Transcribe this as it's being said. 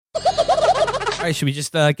All right, should we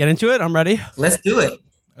just get into it? I'm ready. Let's do it.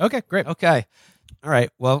 Okay, great. Okay. All right.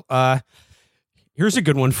 Well, here's a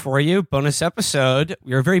good one for you. Bonus episode.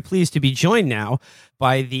 We are very pleased to be joined now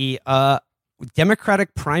by the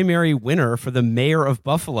Democratic primary winner for the mayor of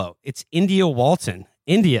Buffalo. It's India Walton.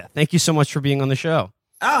 India, thank you so much for being on the show.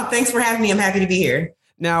 Oh, thanks for having me. I'm happy to be here.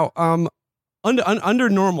 Now, under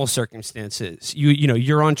normal circumstances,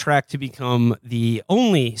 you're on track to become the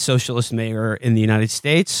only socialist mayor in the United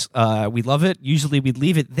States. We love it. Usually we'd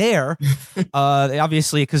leave it there,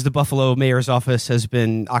 obviously, because the Buffalo mayor's office has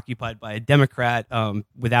been occupied by a Democrat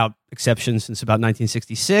without exception since about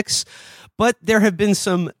 1966. But there have been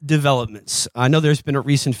some developments. I know there's been a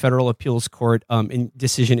recent federal appeals court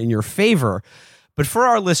decision in your favor. But for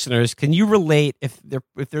our listeners, can you relate, if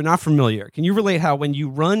they're not familiar, can you relate how when you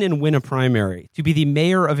run and win a primary to be the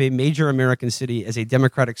mayor of a major American city as a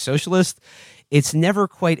Democratic Socialist, it's never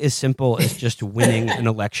quite as simple as just winning an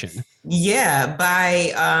election? Yeah,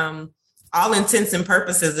 by all intents and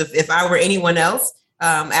purposes, if I were anyone else,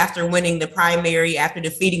 after winning the primary, after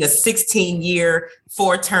defeating a 16-year,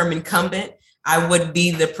 4-term incumbent, I would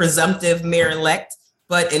be the presumptive mayor-elect.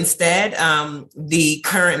 But instead, the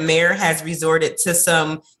current mayor has resorted to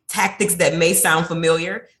some tactics that may sound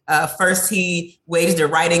familiar. First, he waged a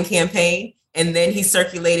write-in campaign, and then he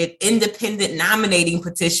circulated independent nominating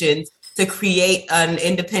petitions to create an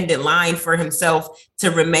independent line for himself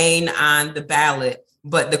to remain on the ballot.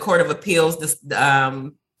 But the Court of Appeals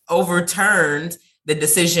overturned the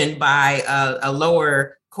decision by a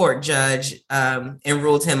lower court judge and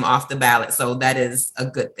ruled him off the ballot. So that is a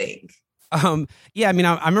good thing. Yeah, I mean,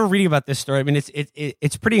 I remember reading about this story. I mean,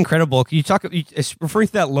 it's pretty incredible. Can you talk, referring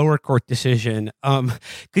to that lower court decision,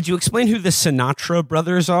 could you explain who the Sinatra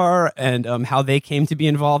brothers are and how they came to be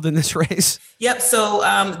involved in this race? Yep. So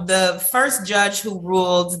the first judge who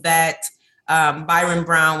ruled that Byron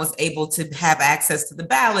Brown was able to have access to the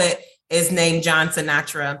ballot is named John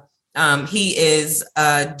Sinatra. He is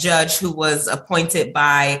a judge who was appointed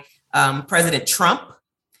by President Trump.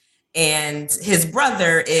 And his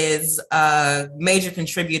brother is a major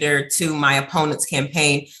contributor to my opponent's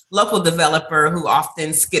campaign, local developer who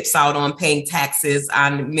often skips out on paying taxes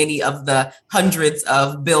on many of the hundreds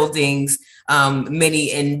of buildings,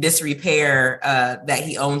 many in disrepair that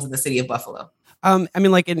he owns in the city of Buffalo. I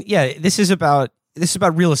mean, this is about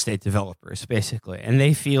real estate developers, basically, and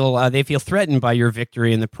they feel threatened by your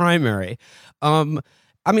victory in the primary.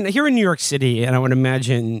 I mean, here in New York City, and I would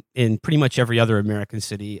imagine in pretty much every other American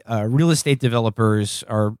city, real estate developers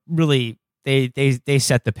are really, they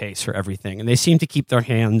set the pace for everything, and they seem to keep their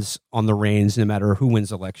hands on the reins no matter who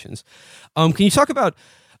wins elections. Can you talk about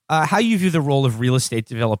how you view the role of real estate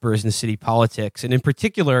developers in city politics, and in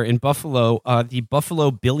particular in Buffalo, the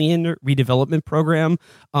Buffalo Billion Redevelopment Program?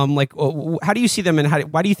 How do you see them,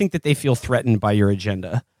 and why do you think that they feel threatened by your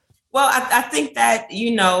agenda? Well, I think that,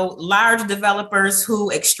 large developers who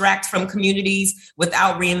extract from communities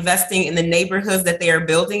without reinvesting in the neighborhoods that they are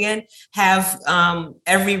building in have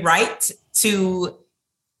every right to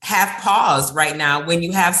have pause right now when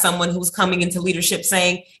you have someone who's coming into leadership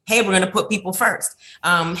saying, hey, we're going to put people first.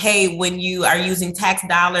 Hey, when you are using tax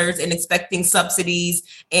dollars and expecting subsidies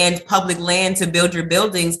and public land to build your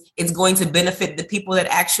buildings, it's going to benefit the people that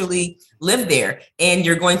actually live there. And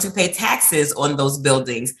you're going to pay taxes on those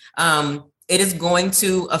buildings. It is going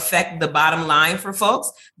to affect the bottom line for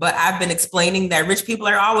folks. But I've been explaining that rich people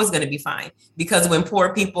are always going to be fine, because when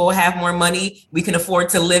poor people have more money, we can afford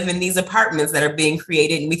to live in these apartments that are being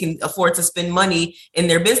created, and we can afford to spend money in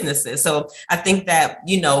their businesses. So I think that,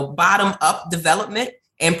 bottom up development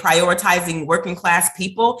and prioritizing working class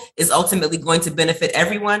people is ultimately going to benefit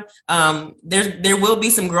everyone. There will be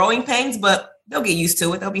some growing pains, but they'll get used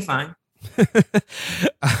to it. They'll be fine.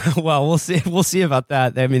 Well, we'll see. We'll see about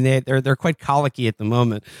that. I mean, they're quite colicky at the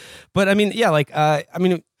moment, but I mean, yeah, look,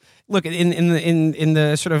 in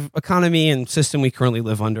the sort of economy and system we currently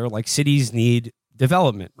live under, like, cities need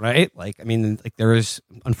development, right? There is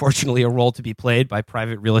unfortunately a role to be played by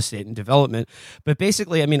private real estate and development. But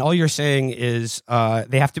basically, I mean, all you're saying is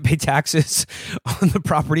they have to pay taxes on the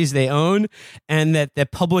properties they own, and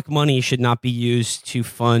that public money should not be used to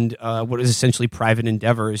fund what is essentially private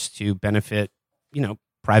endeavors to benefit,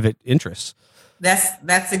 private interests.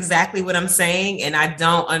 That's exactly what I'm saying. And I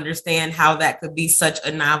don't understand how that could be such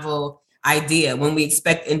a novel idea when we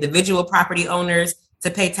expect individual property owners to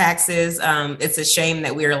pay taxes. It's a shame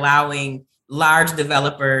that we're allowing large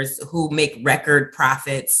developers who make record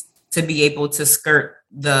profits to be able to skirt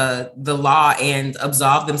the law and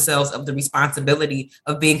absolve themselves of the responsibility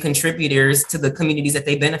of being contributors to the communities that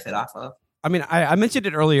they benefit off of. I mean, I mentioned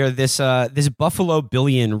it earlier. This Buffalo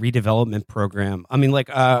Billion redevelopment program. I mean, like,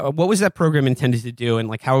 what was that program intended to do, and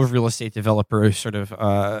like, how have real estate developers sort of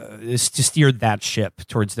steered that ship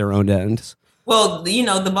towards their own ends? Well,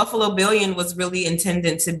 the Buffalo Billion was really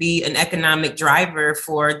intended to be an economic driver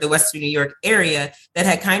for the Western New York area that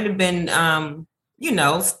had kind of been,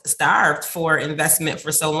 starved for investment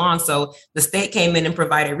for so long. So the state came in and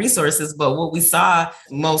provided resources, but what we saw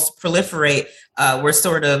most proliferate were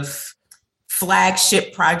sort of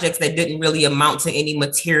flagship projects that didn't really amount to any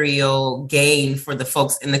material gain for the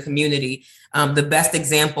folks in the community. The best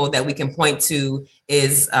example that we can point to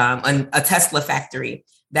is a Tesla factory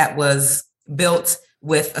that was built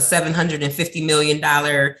with a $750 million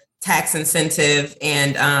tax incentive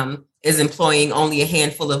and is employing only a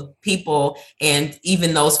handful of people. And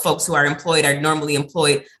even those folks who are employed are normally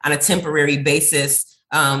employed on a temporary basis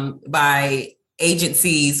by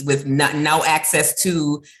agencies with no access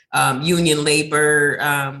to union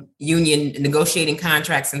labor, union negotiating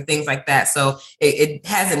contracts and things like that. So it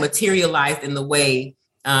hasn't materialized in the way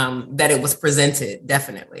that it was presented,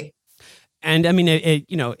 definitely. And I mean,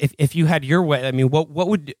 if you had your way, I mean, what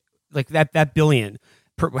would like that billion?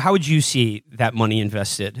 How would you see that money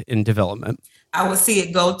invested in development? I would see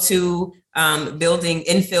it go to building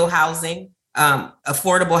infill housing,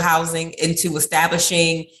 affordable housing, into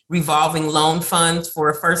establishing revolving loan funds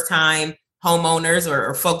for first-time homeowners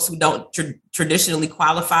or folks who don't traditionally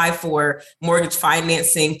qualify for mortgage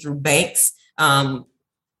financing through banks, home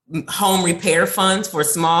repair funds for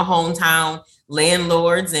small hometown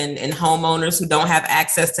landlords and homeowners who don't have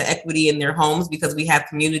access to equity in their homes because we have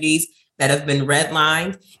communities that have been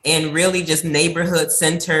redlined, and really just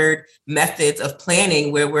neighborhood-centered methods of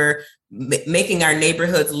planning where we're making our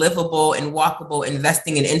neighborhoods livable and walkable,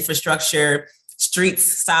 investing in infrastructure, streets,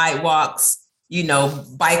 sidewalks,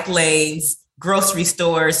 bike lanes, grocery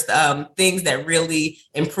stores, things that really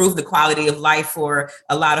improve the quality of life for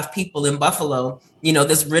a lot of people in Buffalo.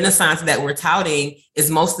 This renaissance that we're touting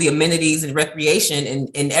is mostly amenities and recreation,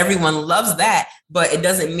 and everyone loves that, but it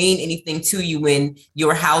doesn't mean anything to you when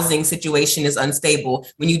your housing situation is unstable,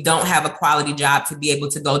 when you don't have a quality job to be able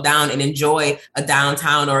to go down and enjoy a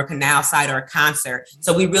downtown or a canal side or a concert.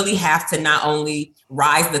 So we really have to not only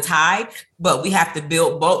rise the tide, but we have to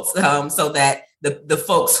build boats so that the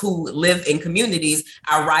folks who live in communities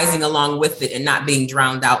are rising along with it and not being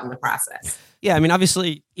drowned out in the process. Yeah, I mean,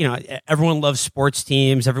 obviously, everyone loves sports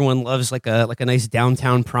teams. Everyone loves like a nice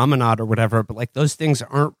downtown promenade or whatever. But like those things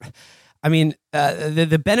aren't. I mean,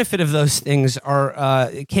 the benefit of those things are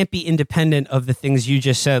it can't be independent of the things you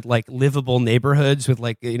just said, like livable neighborhoods with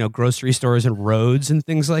like grocery stores and roads and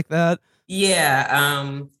things like that.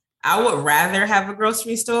 Yeah, I would rather have a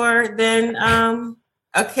grocery store than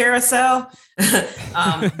a carousel.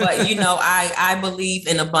 But, I believe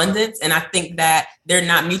in abundance, and I think that they're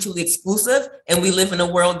not mutually exclusive. And we live in a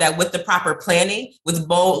world that with the proper planning, with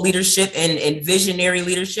bold leadership and visionary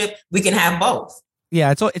leadership, we can have both.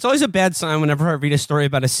 Yeah, it's always a bad sign whenever I read a story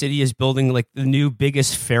about a city is building like the new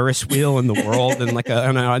biggest Ferris wheel in the world and like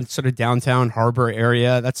a sort of downtown harbor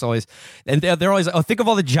area. That's always, and they're always, think of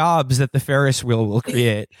all the jobs that the Ferris wheel will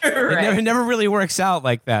create. Right. It never really works out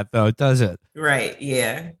like that, though, does it? Right.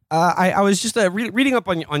 Yeah. I was just reading up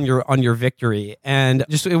on your victory, and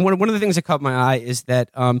just one of the things that caught my eye is that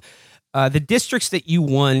the districts that you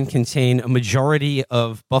won contain a majority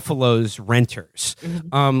of Buffalo's renters.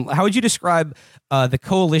 Mm-hmm. How would you describe the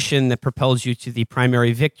coalition that propels you to the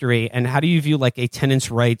primary victory, and how do you view like a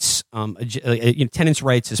tenants' rights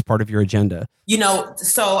as part of your agenda?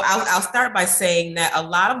 So I'll start by saying that a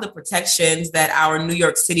lot of the protections that our New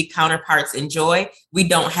York City counterparts enjoy, we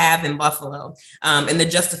don't have in Buffalo. And the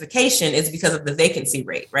justification is because of the vacancy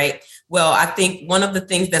rate, right? Well, I think one of the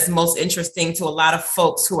things that's most interesting to a lot of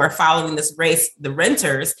folks who are following this race, the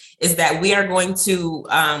renters, is that we are going to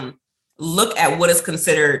look at what is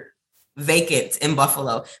considered vacant in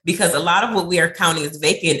Buffalo, because a lot of what we are counting as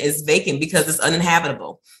vacant is vacant because it's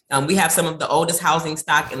uninhabitable. We have some of the oldest housing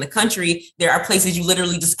stock in the country. There are places you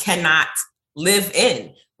literally just cannot live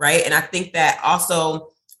in, right? And I think that also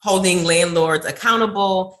holding landlords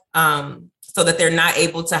accountable so that they're not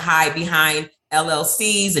able to hide behind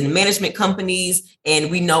LLCs and management companies,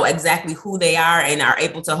 and we know exactly who they are and are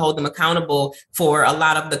able to hold them accountable for a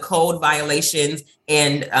lot of the code violations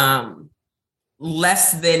and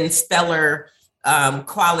less than stellar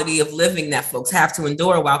quality of living that folks have to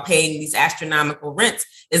endure while paying these astronomical rents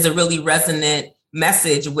is a really resonant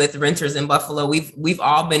message with renters in Buffalo. We've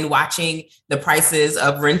all been watching the prices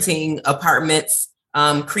of renting apartments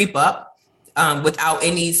creep up. without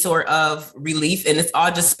any sort of relief. And it's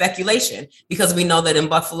all just speculation because we know that in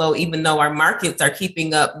Buffalo, even though our markets are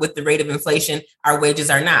keeping up with the rate of inflation, our wages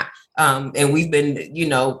are not. And we've been,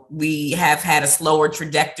 we have had a slower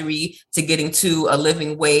trajectory to getting to a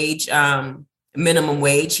living wage, minimum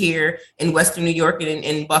wage here in Western New York and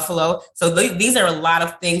in Buffalo. So these are a lot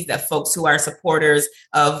of things that folks who are supporters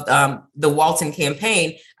of the Walton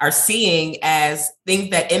campaign are seeing as things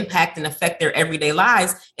that impact and affect their everyday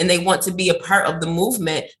lives. And they want to be a part of the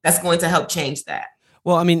movement that's going to help change that.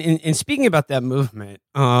 Well, I mean, in speaking about that movement,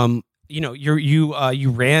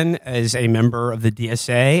 you ran as a member of the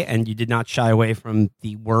DSA, and you did not shy away from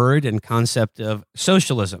the word and concept of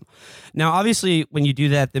socialism. Now, obviously, when you do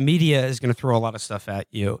that, the media is going to throw a lot of stuff at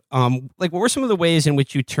you. What were some of the ways in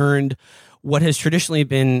which you turned what has traditionally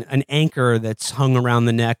been an anchor that's hung around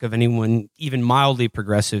the neck of anyone even mildly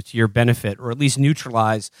progressive to your benefit, or at least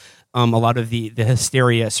neutralize a lot of the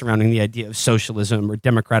hysteria surrounding the idea of socialism or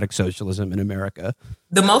democratic socialism in America?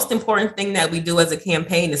 The most important thing that we do as a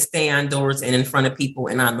campaign is stay on doors and in front of people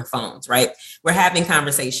and on the phones, right? We're having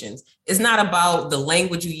conversations. It's not about the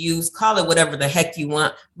language you use. Call it whatever the heck you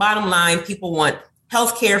want. Bottom line, people want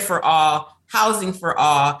healthcare for all, housing for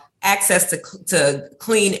all, access to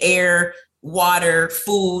clean air, water,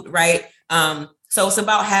 food, right? So it's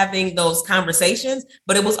about having those conversations.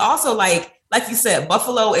 But it was also like you said,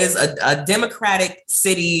 Buffalo is a Democratic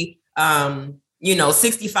city.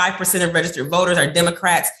 65% of registered voters are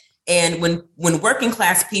Democrats. And when working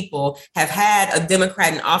class people have had a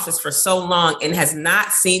Democrat in office for so long and has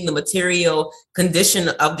not seen the material condition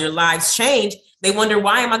of their lives change, they wonder,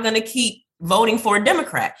 why am I going to keep voting for a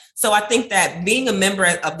Democrat? So I think that being a member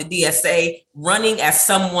of the DSA, running as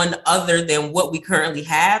someone other than what we currently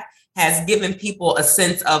have, has given people a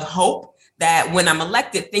sense of hope that when I'm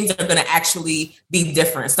elected, things are going to actually be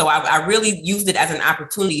different. So I really used it as an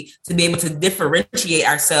opportunity to be able to differentiate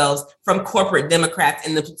ourselves from corporate Democrats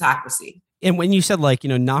in the plutocracy. And when you said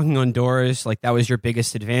knocking on doors, that was your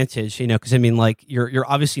biggest advantage, because I mean, you're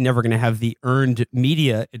obviously never going to have the earned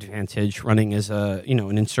media advantage running as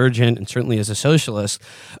an insurgent and certainly as a socialist.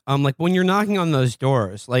 When you're knocking on those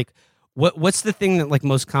doors, what's the thing that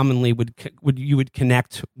most commonly would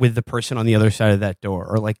connect with the person on the other side of that door,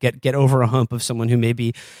 or get over a hump of someone who may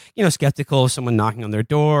be, skeptical of someone knocking on their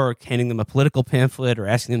door, or handing them a political pamphlet, or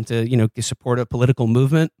asking them to support a political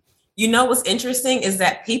movement? What's interesting is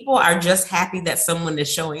that people are just happy that someone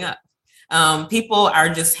is showing up. People are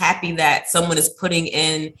just happy that someone is putting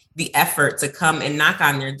in the effort to come and knock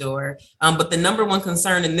on their door. But the number one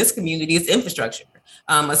concern in this community is infrastructure,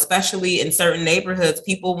 especially in certain neighborhoods.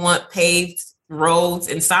 People want paved roads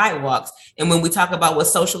and sidewalks. And when we talk about what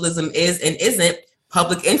socialism is and isn't,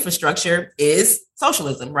 public infrastructure is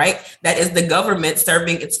socialism, right? That is the government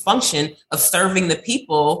serving its function of serving the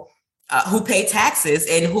people who pay taxes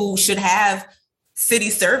and who should have city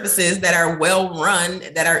services that are well run,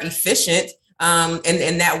 that are efficient,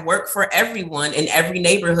 and that work for everyone in every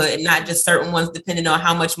neighborhood, and not just certain ones depending on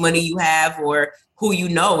how much money you have or who you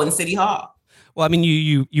know in City Hall. Well, I mean,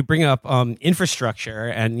 you bring up infrastructure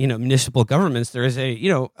and municipal governments. There is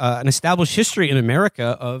an established history in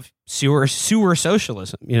America of sewer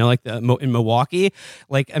socialism. In Milwaukee,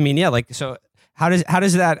 so. How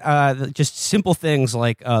does that just simple things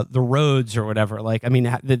like the roads or whatever?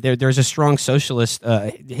 There's a strong socialist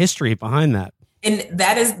history behind that. And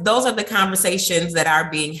those are the conversations that are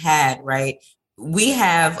being had, right? We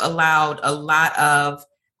have allowed a lot of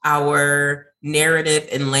our narrative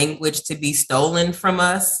and language to be stolen from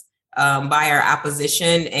us by our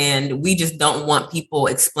opposition. And we just don't want people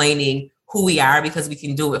explaining who we are because we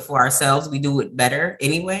can do it for ourselves. We do it better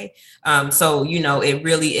anyway. So it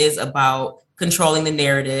really is about controlling the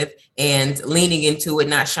narrative and leaning into it,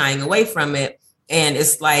 not shying away from it. And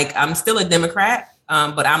it's I'm still a Democrat,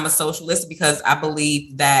 but I'm a socialist because I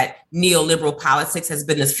believe that neoliberal politics has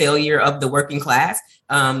been the failure of the working class.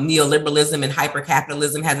 Neoliberalism and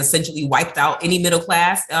hypercapitalism has essentially wiped out any middle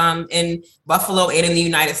class in Buffalo and in the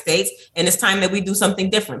United States. And it's time that we do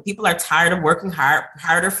something different. People are tired of working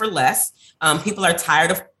harder for less. People are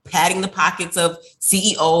tired of padding the pockets of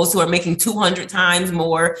CEOs who are making 200 times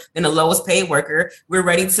more than the lowest paid worker. We're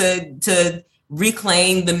ready to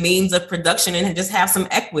reclaim the means of production and just have some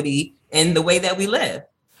equity in the way that we live.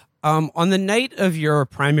 On the night of your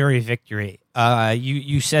primary victory,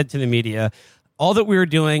 you said to the media, all that we are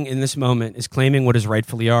doing in this moment is claiming what is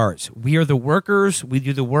rightfully ours. We are the workers, we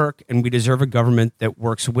do the work, and we deserve a government that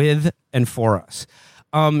works with and for us.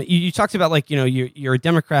 You talked about you're a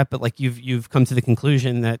Democrat, but you've come to the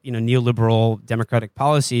conclusion that neoliberal democratic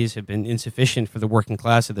policies have been insufficient for the working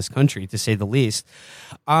class of this country, to say the least.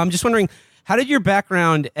 I'm just wondering, How did your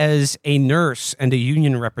background as a nurse and a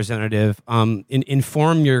union representative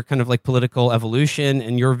inform your kind of like political evolution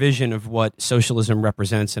and your vision of what socialism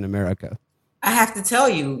represents in America? I have to tell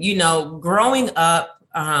you, growing up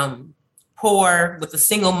poor with a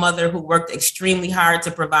single mother who worked extremely hard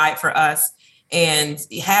to provide for us and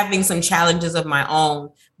having some challenges of my own,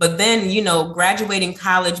 but then, graduating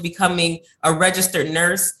college, becoming a registered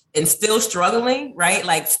nurse and still struggling, right?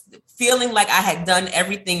 Like feeling like I had done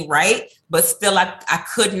everything right, but still I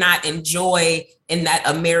could not enjoy in that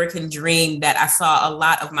American dream that I saw a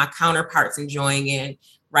lot of my counterparts enjoying in,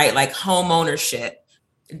 right? Like home ownership,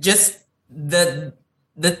 just the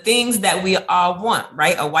things that we all want,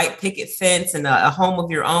 right? A white picket fence and a home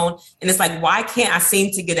of your own. And it's like, why can't I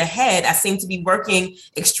seem to get ahead? I seem to be working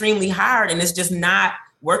extremely hard and it's just not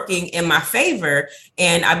working in my favor.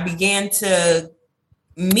 And I began to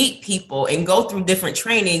meet people and go through different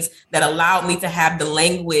trainings that allowed me to have the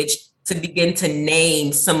language to begin to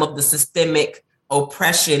name some of the systemic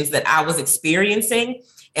oppressions that I was experiencing.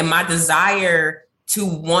 And my desire to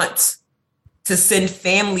want to send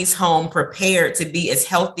families home prepared to be as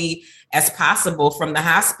healthy as possible from the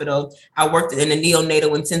hospital. I worked in a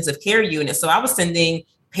neonatal intensive care unit. So I was sending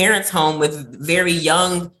parents home with very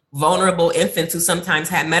young, vulnerable infants who sometimes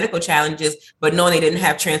had medical challenges, but knowing they didn't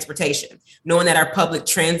have transportation, knowing that our public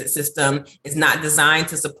transit system is not designed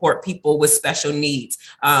to support people with special needs,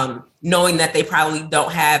 knowing that they probably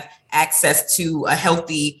don't have access to a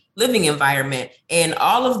healthy living environment. And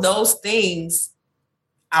all of those things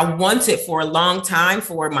I wanted for a long time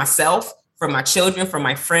for myself, for my children, for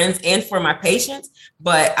my friends, and for my patients.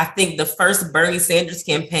 But I think the first Bernie Sanders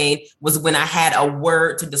campaign was when I had a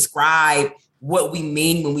word to describe what we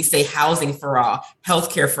mean when we say housing for all,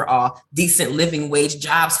 healthcare for all, decent living wage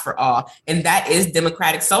jobs for all. And that is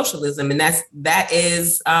democratic socialism. And that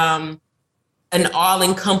is an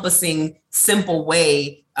all-encompassing, simple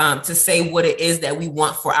way to say what it is that we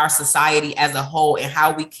want for our society as a whole and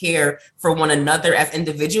how we care for one another as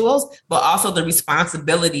individuals, but also the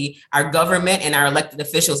responsibility our government and our elected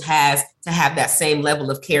officials has to have that same level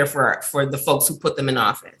of care for the folks who put them in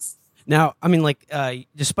office. Now, I mean,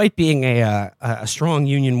 despite being a strong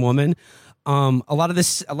union woman, a lot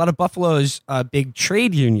of Buffalo's big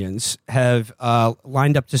trade unions have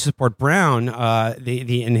lined up to support Brown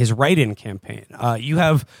in his write-in campaign. You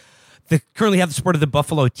currently have the support of the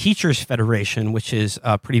Buffalo Teachers Federation, which is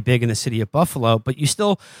pretty big in the city of Buffalo, but you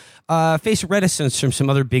still face reticence from some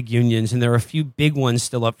other big unions, and there are a few big ones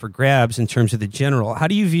still up for grabs in terms of the general. How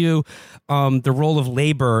do you view the role of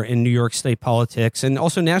labor in New York state politics and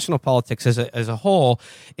also national politics as a whole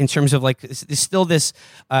in terms of there's still this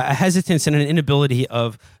hesitance and an inability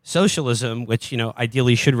of socialism, which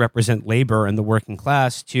ideally should represent labor and the working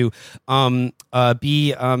class, to form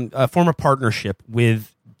a partnership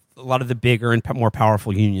with a lot of the bigger and more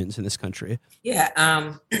powerful unions in this country? Yeah,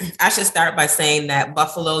 I should start by saying that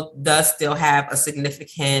Buffalo does still have a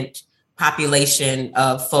significant population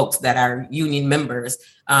of folks that are union members,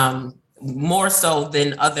 more so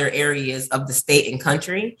than other areas of the state and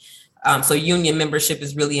country. So union membership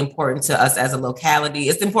is really important to us as a locality.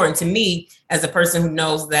 It's important to me as a person who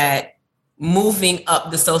knows that moving up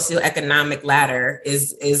the socioeconomic ladder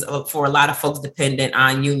is for a lot of folks dependent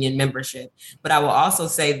on union membership. But I will also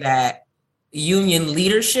say that union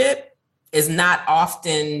leadership is not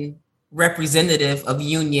often representative of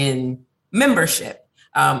union membership.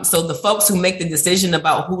 So the folks who make the decision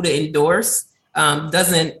about who to endorse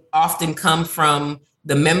doesn't often come from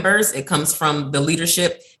the members. It comes from the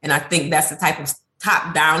leadership. And I think that's the type of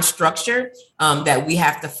top-down structure that we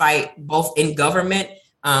have to fight both in government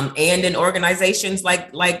and in organizations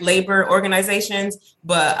like labor organizations.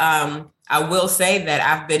 But I will say that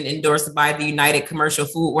I've been endorsed by the United Commercial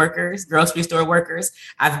Food Workers, grocery store workers.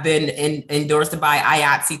 I've been endorsed by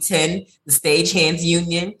IATSE 10, the Stagehands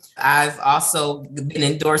Union. I've also been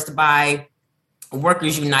endorsed by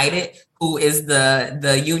Workers United, who is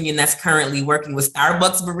the union that's currently working with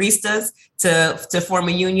Starbucks baristas to form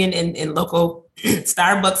a union in local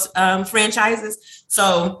Starbucks franchises.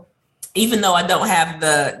 So even though I don't have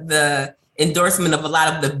the endorsement of a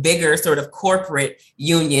lot of the bigger sort of corporate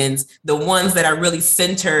unions, the ones that are really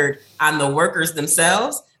centered on the workers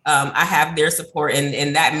themselves, I have their support.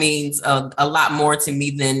 And that means a lot more to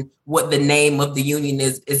me than what the name of the union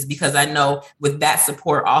is because I know with that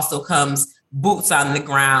support also comes boots on the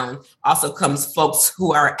ground, also comes folks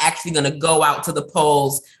who are actually going to go out to the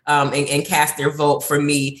polls and cast their vote for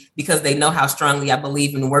me because they know how strongly I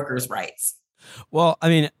believe in workers' rights. Well, I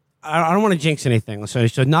mean, I don't want to jinx anything,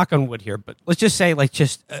 so knock on wood here, but let's just say,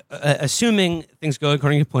 assuming things go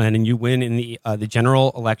according to plan and you win in the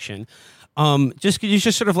general election, Just could you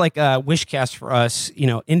just sort of like wish cast for us,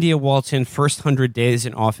 India Walton, first 100 days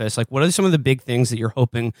in office, like what are some of the big things that you're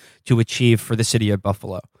hoping to achieve for the city of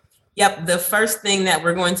Buffalo? Yep. The first thing that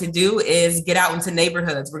we're going to do is get out into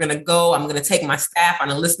neighborhoods. I'm going to take my staff on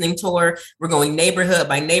a listening tour. We're going neighborhood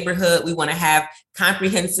by neighborhood. We want to have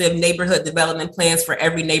comprehensive neighborhood development plans for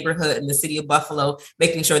every neighborhood in the city of Buffalo,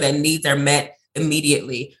 making sure that needs are met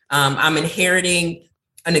immediately. I'm inheriting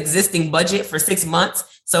an existing budget for 6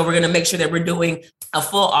 months. So we're going to make sure that we're doing a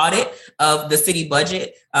full audit of the city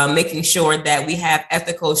budget, making sure that we have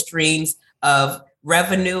ethical streams of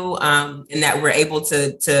revenue, and that we're able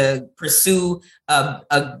to pursue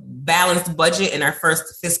a balanced budget in our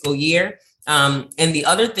first fiscal year. And the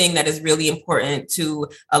other thing that is really important to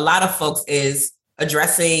a lot of folks is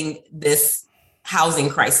addressing this housing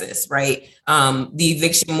crisis, right? The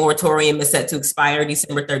eviction moratorium is set to expire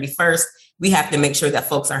December 31st. We have to make sure that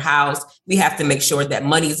folks are housed. We have to make sure that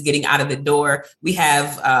money is getting out of the door. We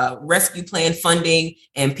have rescue plan funding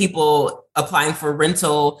and people applying for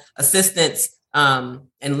rental assistance,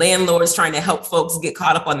 and landlords trying to help folks get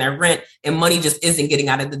caught up on their rent, and money just isn't getting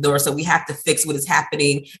out of the door. So we have to fix what is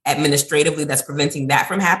happening administratively that's preventing that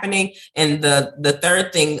from happening. And the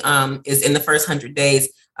third thing is in the first 100 days,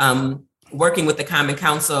 working with the Common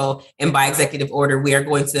Council, and by executive order, we are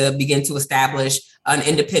going to begin to establish an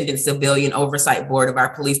independent civilian oversight board of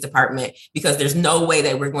our police department, because there's no way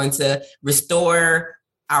that we're going to restore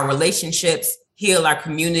our relationships, heal our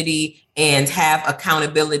community, and have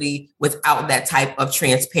accountability without that type of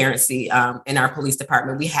transparency in our police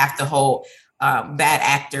department. We have to hold bad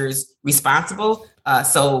actors responsible.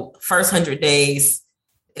 So first 100 days,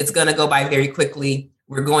 it's going to go by very quickly.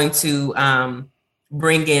 We're going to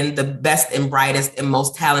bring in the best and brightest and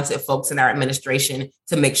most talented folks in our administration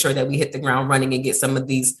to make sure that we hit the ground running and get some of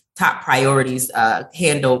these top priorities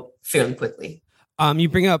handled fairly quickly. You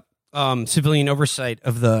bring up civilian oversight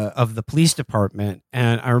of the police department,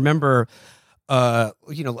 and I remember,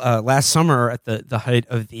 last summer at the height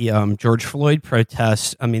of the George Floyd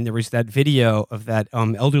protests. I mean, there was that video of that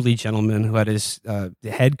elderly gentleman who had his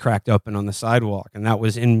head cracked open on the sidewalk, and that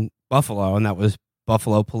was in Buffalo, and that was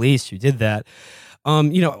Buffalo police who did that.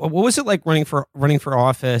 What was it like running for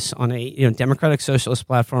office on a democratic socialist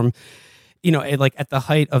platform? Like at the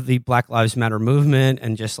height of the Black Lives Matter movement,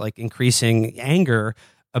 and just like increasing anger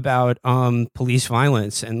about police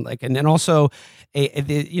violence, and then also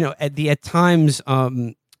at times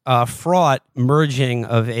fraught merging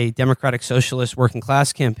of a democratic socialist working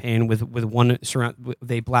class campaign with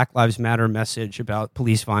a Black Lives Matter message about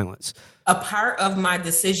police violence. A part of my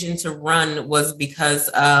decision to run was because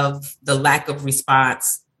of the lack of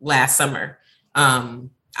response last summer.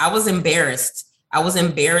 I was embarrassed. I was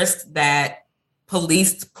embarrassed that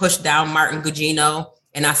police pushed down Martin Gugino,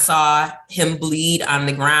 and I saw him bleed on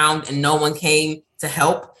the ground and no one came to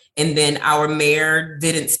help. And then our mayor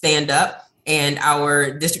didn't stand up, and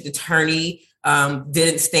our district attorney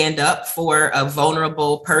didn't stand up for a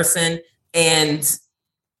vulnerable person. And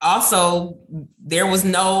also, there was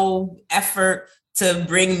no effort to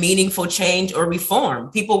bring meaningful change or reform.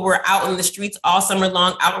 People were out in the streets all summer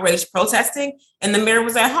long, outraged, protesting, and the mayor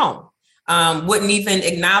was at home. Wouldn't even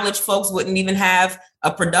acknowledge folks, wouldn't even have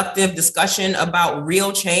a productive discussion about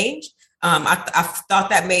real change. I thought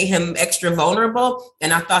that made him extra vulnerable.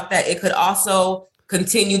 And I thought that it could also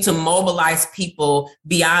continue to mobilize people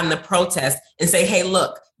beyond the protest and say, hey,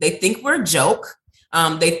 look, they think we're a joke.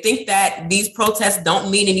 They think that these protests don't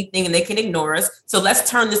mean anything and they can ignore us. So let's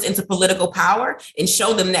turn this into political power and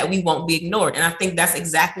show them that we won't be ignored. And I think that's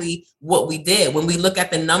exactly what we did. When we look at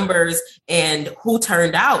the numbers and who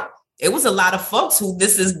turned out, it was a lot of folks who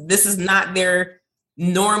this is not their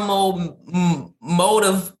normal mode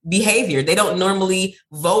of behavior. They don't normally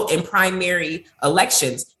vote in primary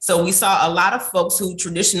elections. So we saw a lot of folks who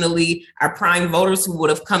traditionally are prime voters who would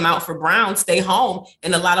have come out for Brown stay home.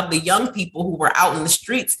 And a lot of the young people who were out in the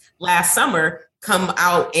streets last summer come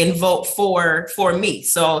out and vote for me.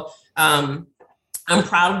 So I'm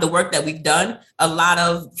proud of the work that we've done. A lot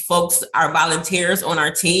of folks are volunteers on our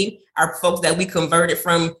team, are folks that we converted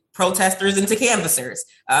from protesters into canvassers.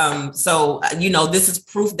 This is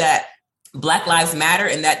proof that Black Lives Matter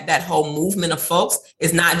and that whole movement of folks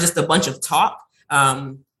is not just a bunch of talk.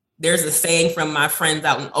 There's a saying from my friends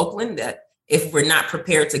out in Oakland that if we're not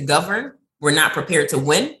prepared to govern, we're not prepared to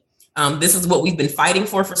win. This is what we've been fighting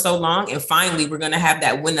for so long. And finally, we're going to have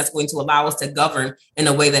that win that's going to allow us to govern in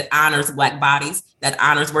a way that honors Black bodies, that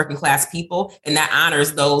honors working class people, and that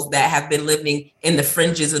honors those that have been living in the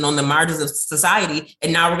fringes and on the margins of society.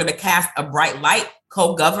 And now we're going to cast a bright light,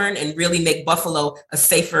 co-govern, and really make Buffalo a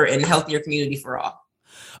safer and healthier community for all.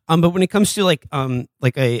 But when it comes to like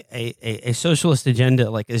a socialist agenda,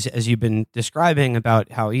 like as you've been describing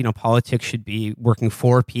about how, politics should be working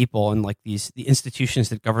for people, and like the institutions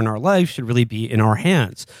that govern our lives should really be in our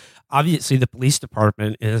hands. Obviously, the police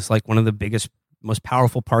department is like one of the biggest, most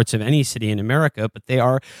powerful parts of any city in America, but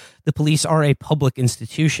the police are a public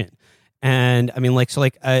institution. And I mean,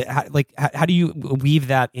 how do you weave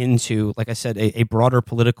that into, like I said, a broader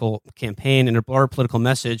political campaign and a broader political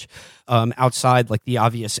message outside like the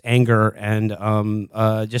obvious anger and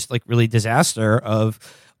just like really disaster of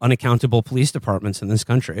unaccountable police departments in this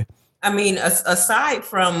country? I mean, aside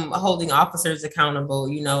from holding officers accountable,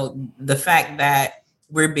 the fact that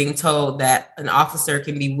we're being told that an officer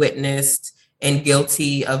can be witnessed and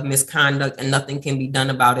guilty of misconduct and nothing can be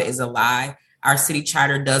done about it is a lie. Our city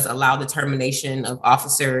charter does allow the termination of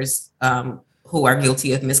officers who are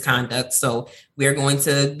guilty of misconduct. So we're going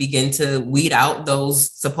to begin to weed out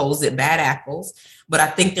those supposed bad apples. But I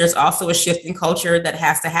think there's also a shift in culture that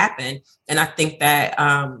has to happen. And I think that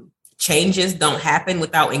changes don't happen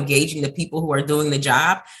without engaging the people who are doing the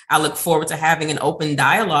job. I look forward to having an open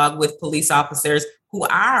dialogue with police officers who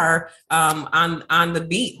are on the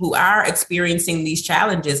beat, who are experiencing these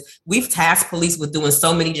challenges. We've tasked police with doing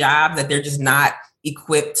so many jobs that they're just not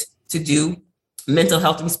equipped to do. Mental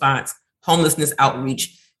health response, homelessness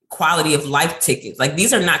outreach, quality of life tickets. Like,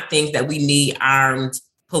 these are not things that we need armed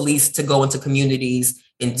police to go into communities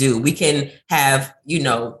and do. We can have,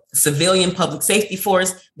 civilian public safety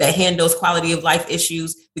force that handles quality of life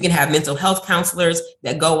issues. We can have mental health counselors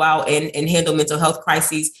that go out and handle mental health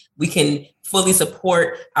crises. We can fully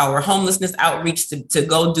support our homelessness outreach to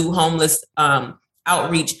go do homeless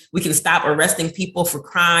outreach. We can stop arresting people for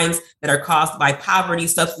crimes that are caused by poverty,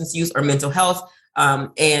 substance use, or mental health.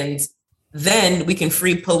 And then we can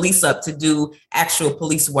free police up to do actual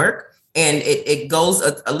police work. And it goes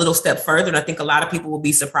a little step further. And I think a lot of people will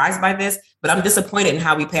be surprised by this, but I'm disappointed in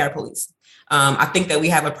how we pay our police. I think that we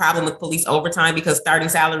have a problem with police overtime because starting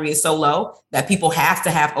salary is so low that people have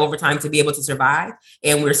to have overtime to be able to survive.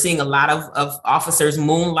 And we're seeing a lot of officers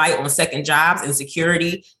moonlight on second jobs and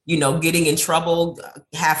security, getting in trouble,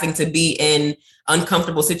 having to be in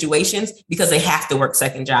uncomfortable situations because they have to work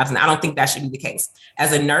second jobs. And I don't think that should be the case.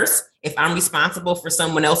 As a nurse, if I'm responsible for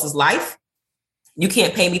someone else's life, you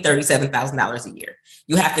can't pay me $37,000 a year.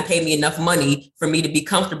 You have to pay me enough money for me to be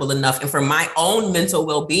comfortable enough and for my own mental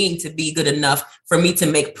well-being to be good enough for me to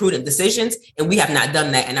make prudent decisions. And we have not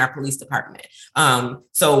done that in our police department.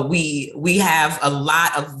 So we have a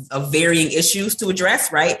lot of varying issues to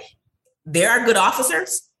address, right? There are good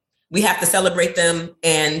officers. We have to celebrate them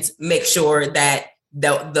and make sure that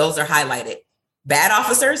those are highlighted. Bad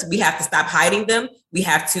officers, we have to stop hiding them. We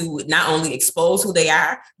have to not only expose who they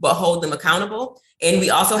are, but hold them accountable. And we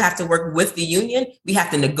also have to work with the union. We have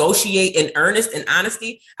to negotiate in earnest and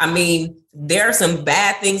honesty. I mean, there are some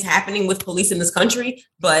bad things happening with police in this country,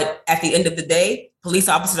 but at the end of the day, police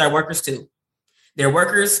officers are workers too. They're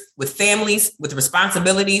workers with families, with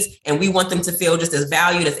responsibilities, and we want them to feel just as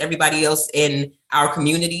valued as everybody else in our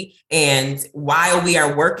community. And while we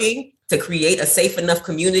are working to create a safe enough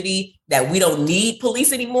community that we don't need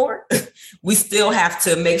police anymore, we still have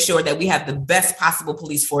to make sure that we have the best possible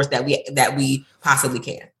police force that we possibly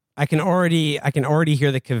can. I can already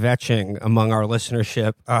hear the kvetching among our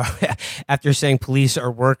listenership after saying police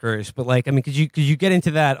are workers. But could you get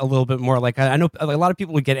into that a little bit more? Like, I know a lot of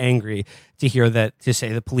people would get angry to hear that, to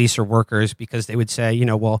say the police are workers, because they would say,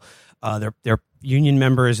 they're union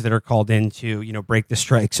members that are called in to, break the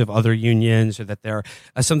strikes of other unions, or that they're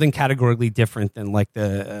something categorically different than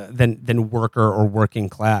than worker or working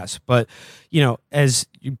class. But, as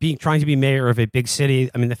trying to be mayor of a big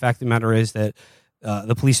city, I mean, the fact of the matter is that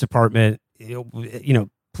the police department,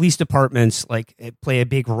 police departments play a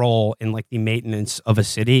big role in the maintenance of a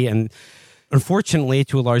city, and unfortunately,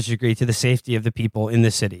 to a large degree, to the safety of the people in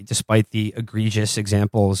the city, despite the egregious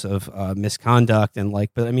examples of misconduct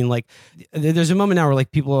but I mean, there's a moment now where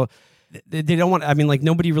people, they don't want. I mean,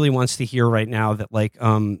 nobody really wants to hear right now that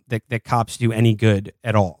that cops do any good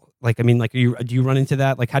at all. Do you run into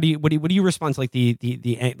that? What do you respond to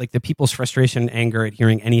the people's frustration and anger at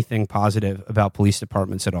hearing anything positive about police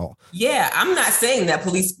departments at all? Yeah, I'm not saying that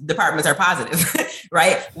police departments are positive,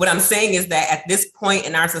 right? What I'm saying is that at this point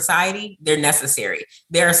in our society, they're necessary.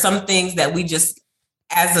 There are some things that we just,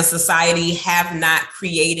 as a society, have not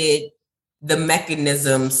created the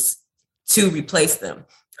mechanisms to replace them.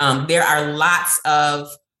 There are lots of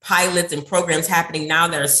pilots and programs happening now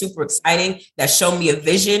that are super exciting, that show me a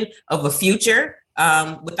vision of a future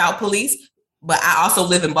without police. But I also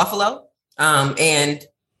live in Buffalo, and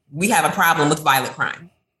we have a problem with violent crime.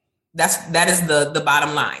 That is the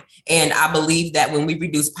bottom line. And I believe that when we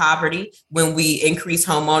reduce poverty, when we increase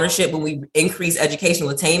home ownership, when we increase educational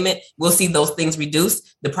attainment, we'll see those things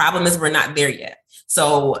reduced. The problem is we're not there yet.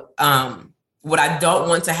 So what I don't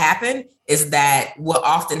want to happen is that what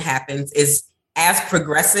often happens is, as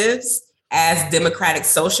progressives, as democratic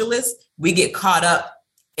socialists, we get caught up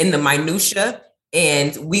in the minutia,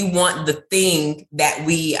 and we want the thing that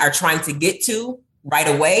we are trying to get to right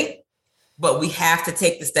away, but we have to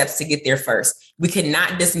take the steps to get there first. We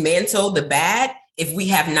cannot dismantle the bad if we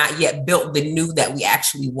have not yet built the new that we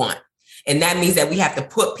actually want. And that means that we have to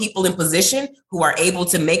put people in position who are able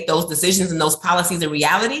to make those decisions and those policies a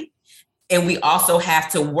reality. And we also have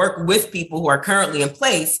to work with people who are currently in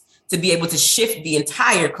place to be able to shift the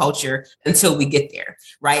entire culture until we get there,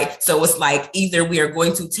 right? So it's like either we are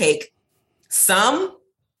going to take some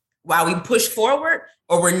while we push forward,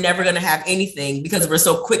 or we're never going to have anything because we're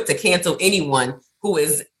so quick to cancel anyone who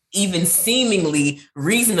is even seemingly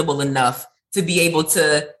reasonable enough to be able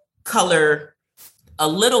to color a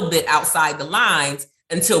little bit outside the lines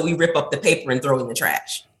until we rip up the paper and throw it in the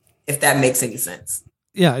trash, if that makes any sense.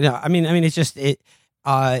 Yeah. I mean, it's just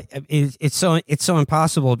it's so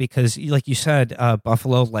impossible because, like you said,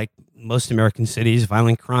 Buffalo, like most American cities,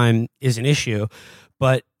 violent crime is an issue.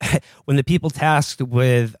 But when the people tasked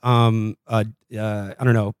with, public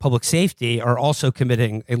safety are also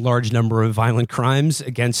committing a large number of violent crimes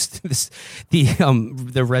against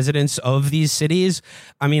the residents of these cities,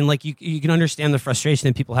 I mean, like you can understand the frustration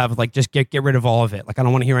that people have. Like, just get rid of all of it. Like, I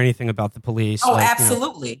don't want to hear anything about the police. Oh, like,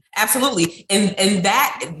 absolutely, absolutely, and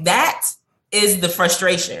that is the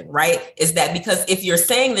frustration, right? Is that because if you're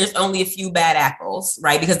saying there's only a few bad apples,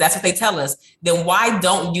 right? Because that's what they tell us. Then why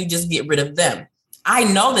don't you just get rid of them? I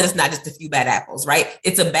know that it's not just a few bad apples, right?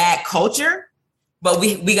 It's a bad culture, but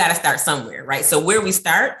we got to start somewhere, right? So where we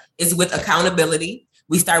start is with accountability.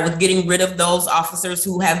 We start with getting rid of those officers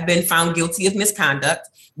who have been found guilty of misconduct.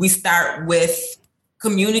 We start with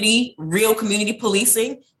real community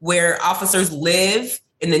policing, where officers live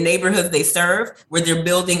in the neighborhoods they serve, where they're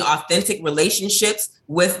building authentic relationships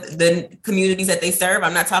with the communities that they serve.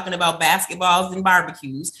 I'm not talking about basketballs and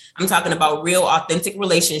barbecues. I'm talking about real authentic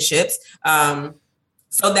relationships.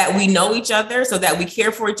 So that we know each other, so that we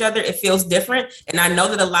care for each other. It feels different. And I know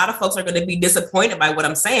that a lot of folks are going to be disappointed by what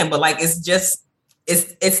I'm saying, but like, it's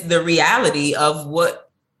the reality of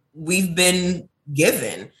what we've been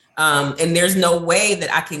given. And there's no way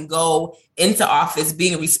that I can go into office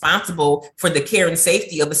being responsible for the care and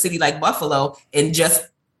safety of a city like Buffalo and just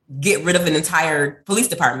get rid of an entire police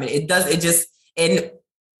department. And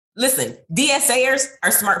listen, DSAers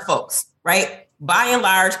are smart folks, right? By and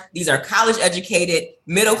large, these are college educated,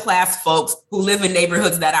 middle class folks who live in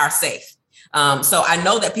neighborhoods that are safe. So I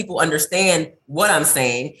know that people understand what I'm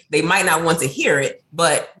saying. They might not want to hear it,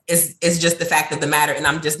 but it's just the fact of the matter. And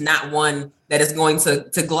I'm just not one that is going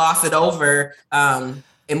to gloss it over and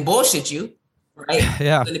bullshit you, right?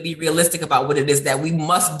 Yeah. I'm going to be realistic about what it is that we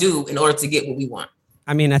must do in order to get what we want.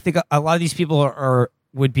 I mean, I think a lot of these people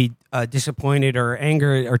would be disappointed or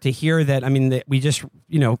angered or to hear that. I mean, that we just,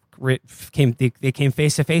 they came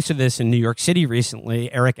face to face with this in New York City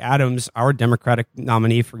recently. Eric Adams, our Democratic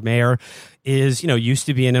nominee for mayor, is, used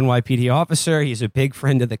to be an NYPD officer. He's a big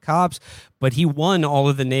friend of the cops, but he won all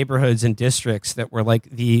of the neighborhoods and districts that were like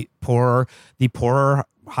the poorer,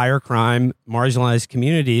 higher crime, marginalized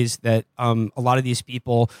communities that a lot of these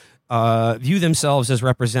people view themselves as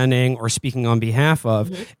representing or speaking on behalf of.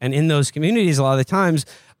 Mm-hmm. And in those communities, a lot of the times,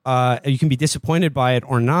 you can be disappointed by it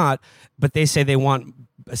or not, but they say they want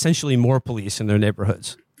essentially more police in their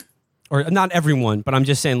neighborhoods. Or not everyone, but I'm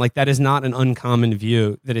just saying, like, that is not an uncommon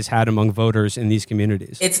view that is had among voters in these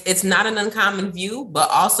communities. It's not an uncommon view, but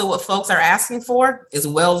also what folks are asking for is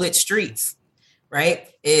well-lit streets, right?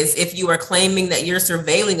 Is if you are claiming that you're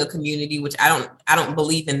surveilling a community, which I don't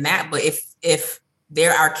believe in that, but if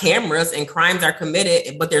there are cameras and crimes are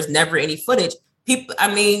committed, but there's never any footage. People,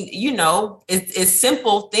 I mean, it's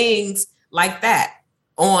simple things like that.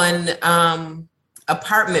 On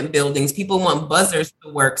apartment buildings, people want buzzers to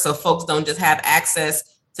work so folks don't just have access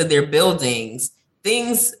to their buildings.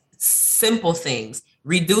 Simple things,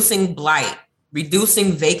 reducing blight,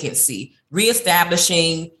 reducing vacancy,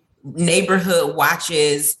 reestablishing neighborhood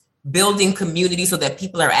watches, building community so that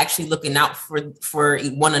people are actually looking out for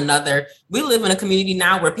one another. We live in a community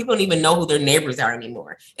now where people don't even know who their neighbors are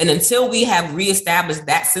anymore. And until we have reestablished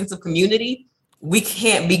that sense of community, we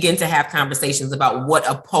can't begin to have conversations about what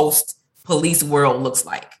a post-police world looks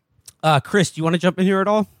like. Chris, do you want to jump in here at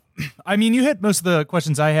all? I mean, you hit most of the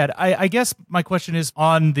questions I had. I guess my question is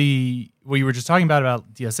on what you were just talking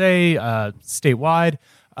about DSA statewide.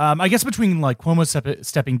 I guess between like Cuomo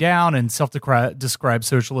stepping down and self-described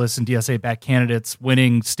socialists and DSA-backed candidates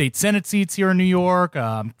winning state Senate seats here in New York,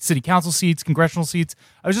 city council seats, congressional seats,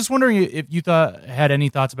 I was just wondering if you had any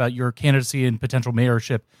thoughts about your candidacy and potential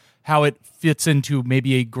mayorship, how it fits into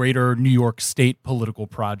maybe a greater New York State political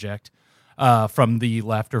project from the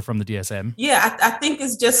left or from the DSM. Yeah, I think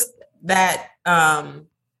it's just that,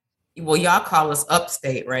 y'all call us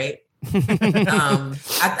upstate, right?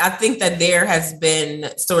 I think that there has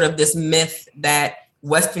been sort of this myth that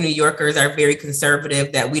Western New Yorkers are very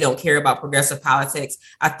conservative, that we don't care about progressive politics.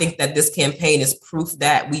 I think that this campaign is proof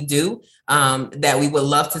that we do, that we would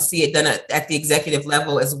love to see it done at the executive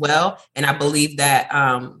level as well. And I believe that,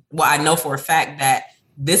 I know for a fact that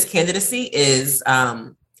this candidacy is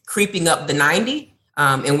creeping up the 90.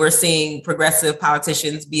 And we're seeing progressive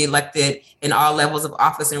politicians be elected in all levels of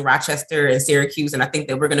office in Rochester and Syracuse. And I think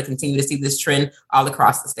that we're going to continue to see this trend all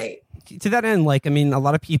across the state. To that end, a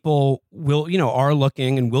lot of people are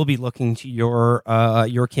looking and will be looking to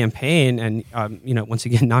your campaign and, once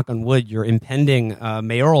again, knock on wood, your impending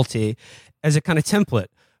mayoralty as a kind of template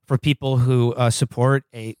for people who support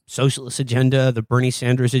a socialist agenda, the Bernie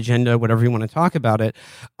Sanders agenda, whatever you want to talk about it,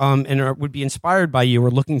 and would be inspired by you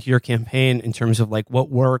or looking to your campaign in terms of like what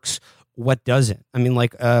works, what doesn't. I mean,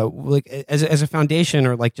 as a foundation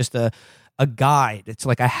or like just a guide. It's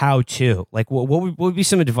like a how-to. Like what would be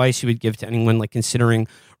some advice you would give to anyone like considering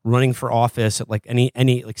running for office at like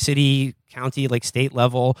any like city, county, like state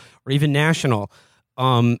level, or even national,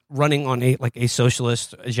 running on a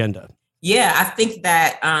socialist agenda? Yeah, I think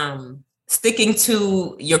that sticking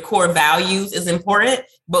to your core values is important,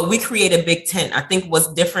 but we create a big tent. I think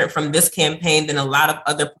what's different from this campaign than a lot of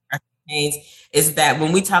other campaigns is that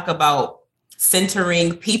when we talk about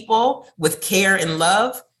centering people with care and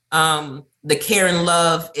love, the care and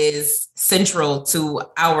love is central to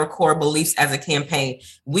our core beliefs as a campaign.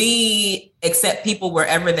 We accept people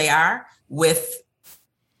wherever they are with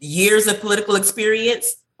years of political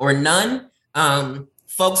experience or none.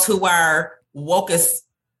 Folks who are woke as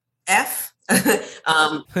F,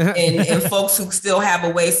 and folks who still have a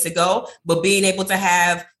ways to go, but being able to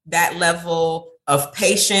have that level of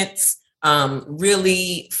patience,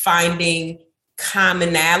 really finding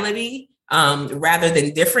commonality rather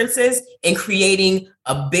than differences, and creating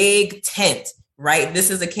a big tent, right?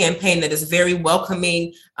 This is a campaign that is very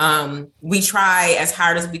welcoming. We try as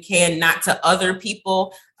hard as we can not to other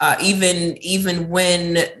people, even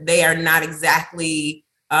when they are not exactly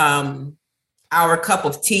our cup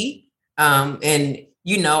of tea. And,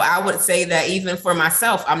 I would say that even for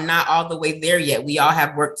myself, I'm not all the way there yet. We all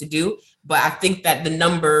have work to do. But I think that the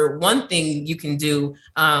number one thing you can do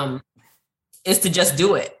is to just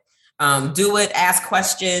do it. Do it, ask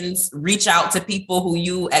questions, reach out to people who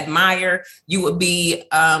you admire. You would be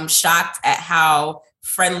shocked at how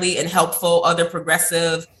friendly and helpful other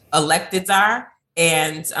progressive electeds are.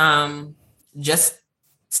 And just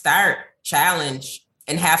start, challenge,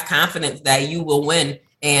 and have confidence that you will win.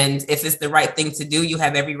 And if it's the right thing to do, you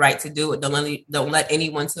have every right to do it. Don't let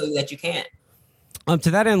anyone tell you that you can't.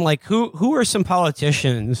 To that end, like who are some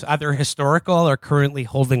politicians, either historical or currently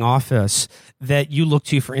holding office, that you look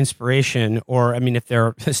to for inspiration, or, I mean, if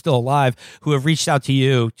they're still alive, who have reached out to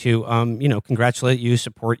you to, congratulate you,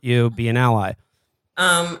 support you, be an ally?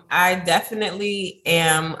 I definitely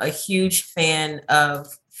am a huge fan of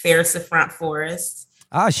Farrah Safront Forrest.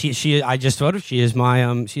 She. I just voted. She is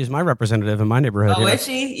my representative in my neighborhood. Oh, is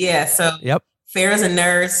she? Yeah. So, yep. Farrah's a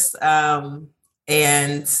nurse,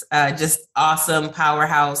 and just awesome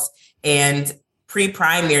powerhouse. And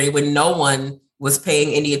pre-primary, when no one was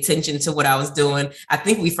paying any attention to what I was doing, I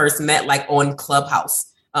think we first met like on Clubhouse.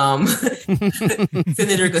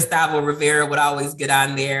 Senator Gustavo Rivera would always get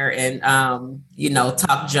on there and,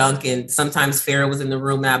 talk junk. And sometimes Farrah was in the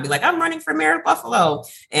room and I'd be like, I'm running for mayor of Buffalo.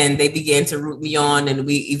 And they began to root me on, and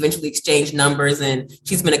we eventually exchanged numbers. And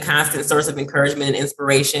she's been a constant source of encouragement and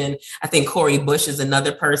inspiration. I think Cori Bush is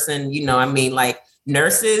another person,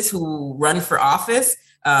 nurses who run for office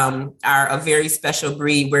are a very special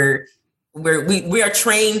breed where we are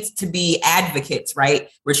trained to be advocates, right?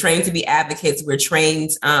 We're trained to be advocates. We're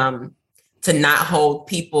trained to not hold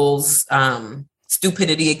people's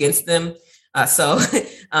stupidity against them. So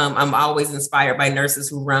I'm always inspired by nurses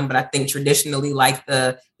who run, but I think traditionally, like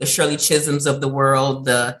the Shirley Chisholms of the world,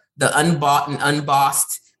 the unbought and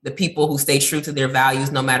unbossed, the people who stay true to their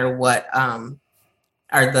values no matter what,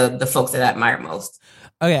 are the folks that I admire most.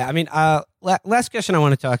 Okay, I mean, last question I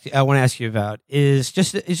want to ask you about is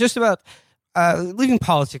just about leaving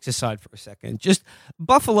politics aside for a second. Just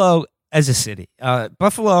Buffalo as a city.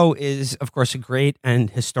 Buffalo is, of course, a great and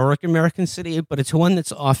historic American city, but it's one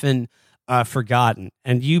that's often forgotten.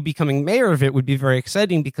 And you becoming mayor of it would be very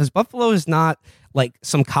exciting because Buffalo is not like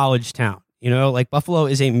some college town. Like Buffalo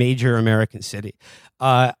is a major American city.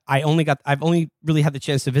 I've only really had the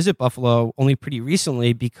chance to visit Buffalo only pretty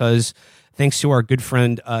recently because thanks to our good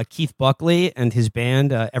friend Keith Buckley and his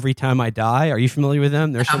band Every Time I Die. Are you familiar with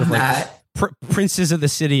them? They're sort of like princes of the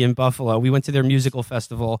city in Buffalo. We went to their musical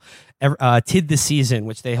festival, Tid the Season,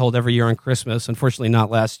 which they hold every year on Christmas. Unfortunately, not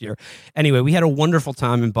last year. Anyway, we had a wonderful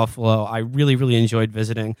time in Buffalo. I really, really enjoyed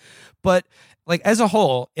visiting. But like as a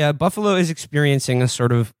whole, Buffalo is experiencing a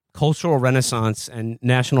sort of cultural renaissance and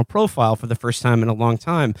national profile for the first time in a long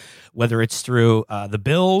time, whether it's through the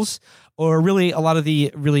Bills or really a lot of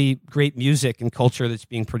the really great music and culture that's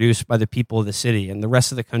being produced by the people of the city, and the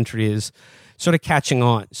rest of the country is sort of catching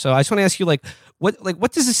on. So I just want to ask you,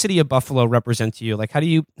 what does the city of Buffalo represent to you? Like, how do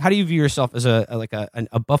you view yourself as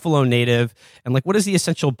a Buffalo native, and like, what is the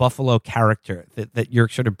essential Buffalo character that you're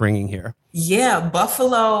sort of bringing here? Yeah,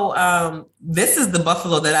 Buffalo. This is the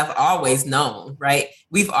Buffalo that I've always known, right?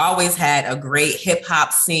 We've always had a great hip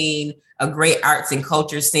hop scene, a great arts and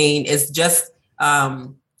culture scene. It's just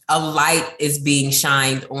a light is being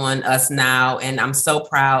shined on us now, and I'm so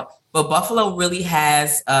proud. But Buffalo really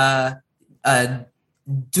has a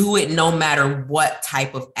do it no matter what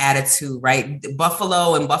type of attitude, right?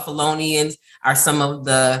 Buffalo and Buffalonians are some of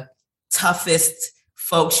the toughest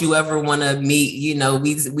folks you ever want to meet.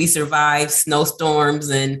 We survive snowstorms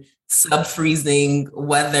and sub-freezing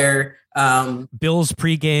weather. Bills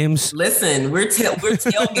pre-games. Listen, we're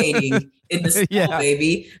tailgating in the snow,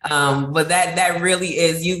 baby. But that really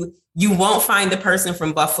is, you won't find a person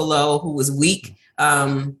from Buffalo who was weak.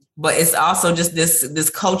 But it's also just this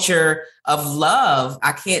culture of love.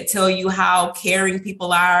 I can't tell you how caring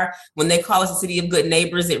people are. When they call us a city of good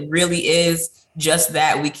neighbors, it really is just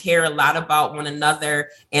that. We care a lot about one another.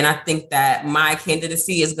 And I think that my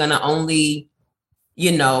candidacy is going to only,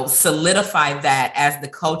 solidify that as the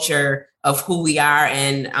culture of who we are.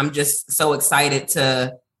 And I'm just so excited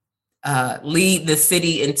to lead the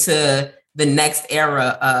city into the next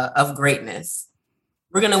era of greatness.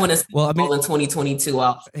 We're going to win a Super Bowl in 2022.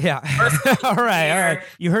 Yeah. All right.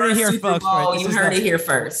 You heard it here, folks. Right? You heard it here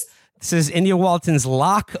first. This is India Walton's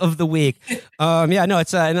Lock of the Week.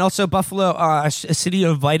 It's and also Buffalo, a city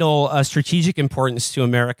of vital strategic importance to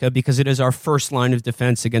America because it is our first line of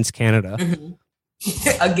defense against Canada. Mm-hmm.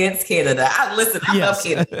 Against Canada. I love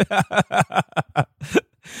Canada.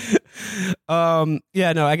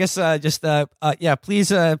 Please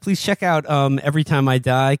check out Every Time I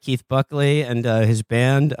Die, Keith Buckley and his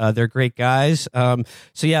band. They're great guys.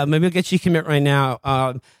 Maybe I'll get you a commit right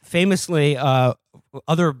now. Famously,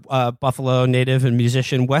 other Buffalo native and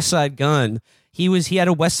musician, West Side Gun. He had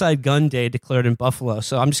a West Side Gun Day declared in Buffalo.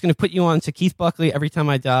 So I'm just going to put you on to Keith Buckley. Every Time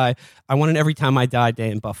I Die, I want an Every Time I Die Day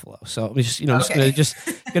in Buffalo. So I'm just going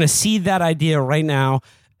to seed that idea right now,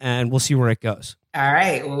 and we'll see where it goes. All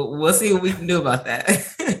right. Well, we'll see what we can do about that.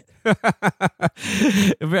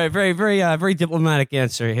 Very, very, very, very diplomatic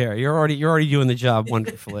answer here. You're already doing the job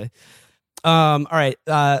wonderfully. All right.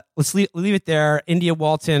 Let's leave it there. India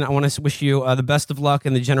Walton, I want to wish you the best of luck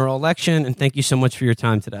in the general election, and thank you so much for your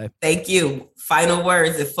time today. Thank you. Final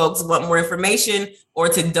words. If folks want more information or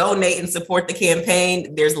to donate and support the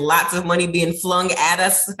campaign, there's lots of money being flung at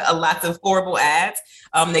us, lots of horrible ads.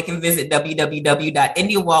 They can visit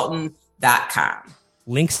www.indiawalton.com.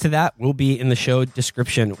 Links to that will be in the show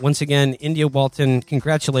description. Once again, India Walton,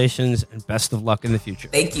 congratulations and best of luck in the future.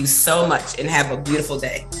 Thank you so much and have a beautiful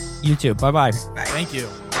day. You too. Bye-bye. Bye. Thank you.